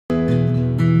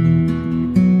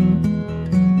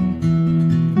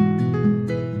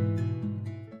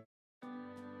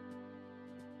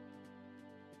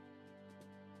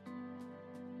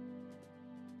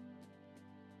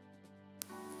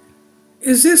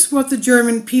is this what the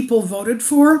German people voted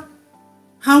for?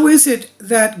 How is it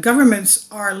that governments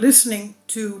are listening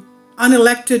to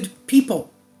unelected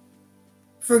people?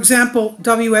 For example,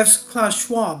 WEF's Klaus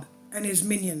Schwab and his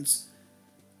minions.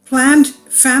 Planned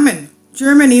famine.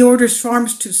 Germany orders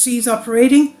farms to cease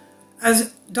operating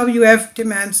as WEF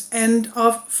demands end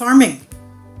of farming.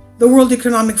 The World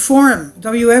Economic Forum.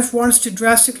 WEF wants to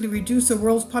drastically reduce the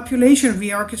world's population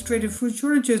via orchestrated food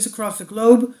shortages across the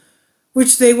globe,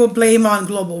 which they will blame on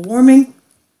global warming.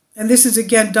 And this is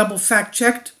again double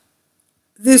fact-checked.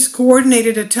 This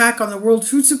coordinated attack on the world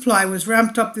food supply was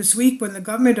ramped up this week when the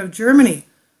government of Germany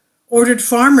ordered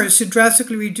farmers to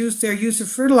drastically reduce their use of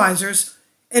fertilizers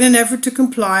in an effort to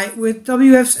comply with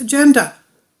WEF's agenda.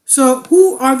 So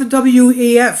who are the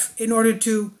WEF in order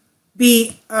to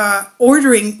be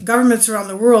ordering governments around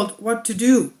the world what to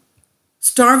do?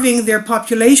 Starving their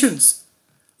populations.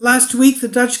 Last week, the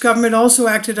Dutch government also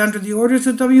acted under the orders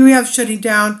of WEF, shutting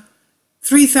down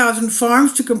 3,000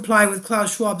 farms to comply with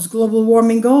Klaus Schwab's global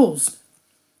warming goals.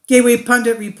 Gateway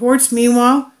Pundit reports,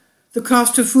 meanwhile, the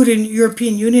cost of food in the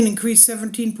European Union increased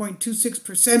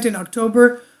 17.26% in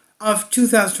October of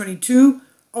 2022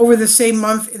 over the same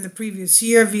month in the previous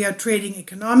year via trading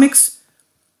economics.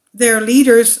 Their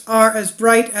leaders are as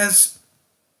bright as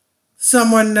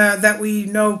someone that we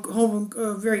know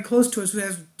very close to us who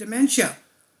has dementia.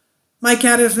 Mike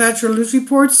Adams' Natural News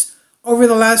reports, over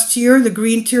the last year, the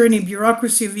green tyranny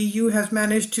bureaucracy of EU has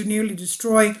managed to nearly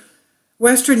destroy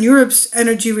Western Europe's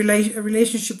energy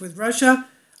relationship with Russia,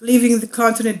 leaving the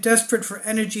continent desperate for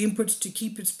energy inputs to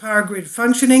keep its power grid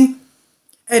functioning.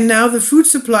 And now the food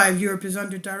supply of Europe is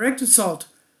under direct assault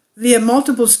via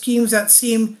multiple schemes that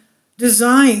seem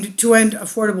designed to end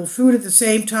affordable food. At the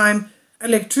same time,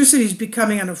 electricity is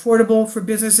becoming unaffordable for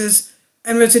businesses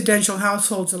and residential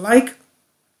households alike,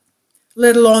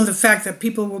 let alone the fact that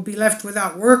people will be left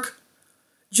without work.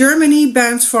 Germany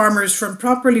bans farmers from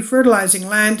properly fertilizing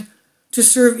land to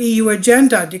serve EU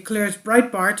agenda, declares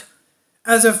Breitbart.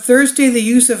 As of Thursday, the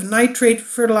use of nitrate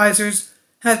fertilizers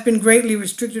has been greatly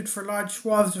restricted for large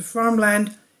swaths of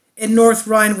farmland in North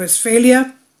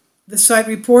Rhine-Westphalia. The site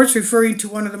reports, referring to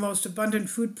one of the most abundant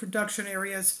food production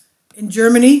areas in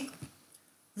Germany.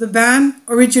 The ban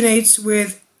originates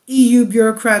with EU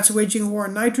bureaucrats waging war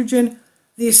on nitrogen,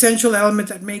 the essential element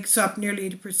that makes up nearly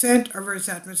 80% of Earth's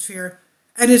atmosphere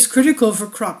and is critical for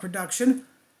crop production.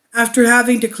 After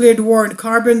having declared war on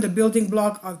carbon, the building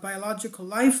block of biological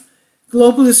life,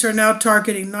 globalists are now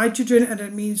targeting nitrogen and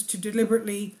it means to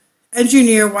deliberately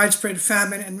engineer widespread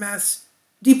famine and mass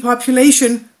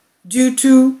depopulation due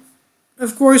to,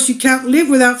 of course, you can't live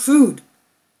without food.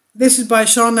 This is by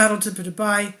Sean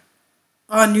Nadeau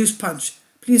on News Punch.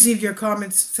 Please leave your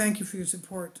comments. Thank you for your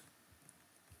support.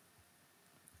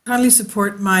 Kindly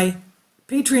support my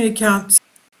Patreon account.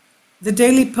 The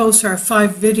daily posts are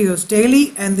 5 videos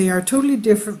daily, and they are totally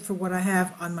different from what I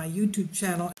have on my YouTube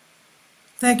channel.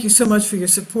 Thank you so much for your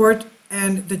support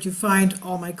and that you find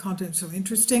all my content so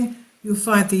interesting. You'll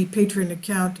find the Patreon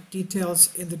account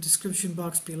details in the description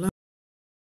box below.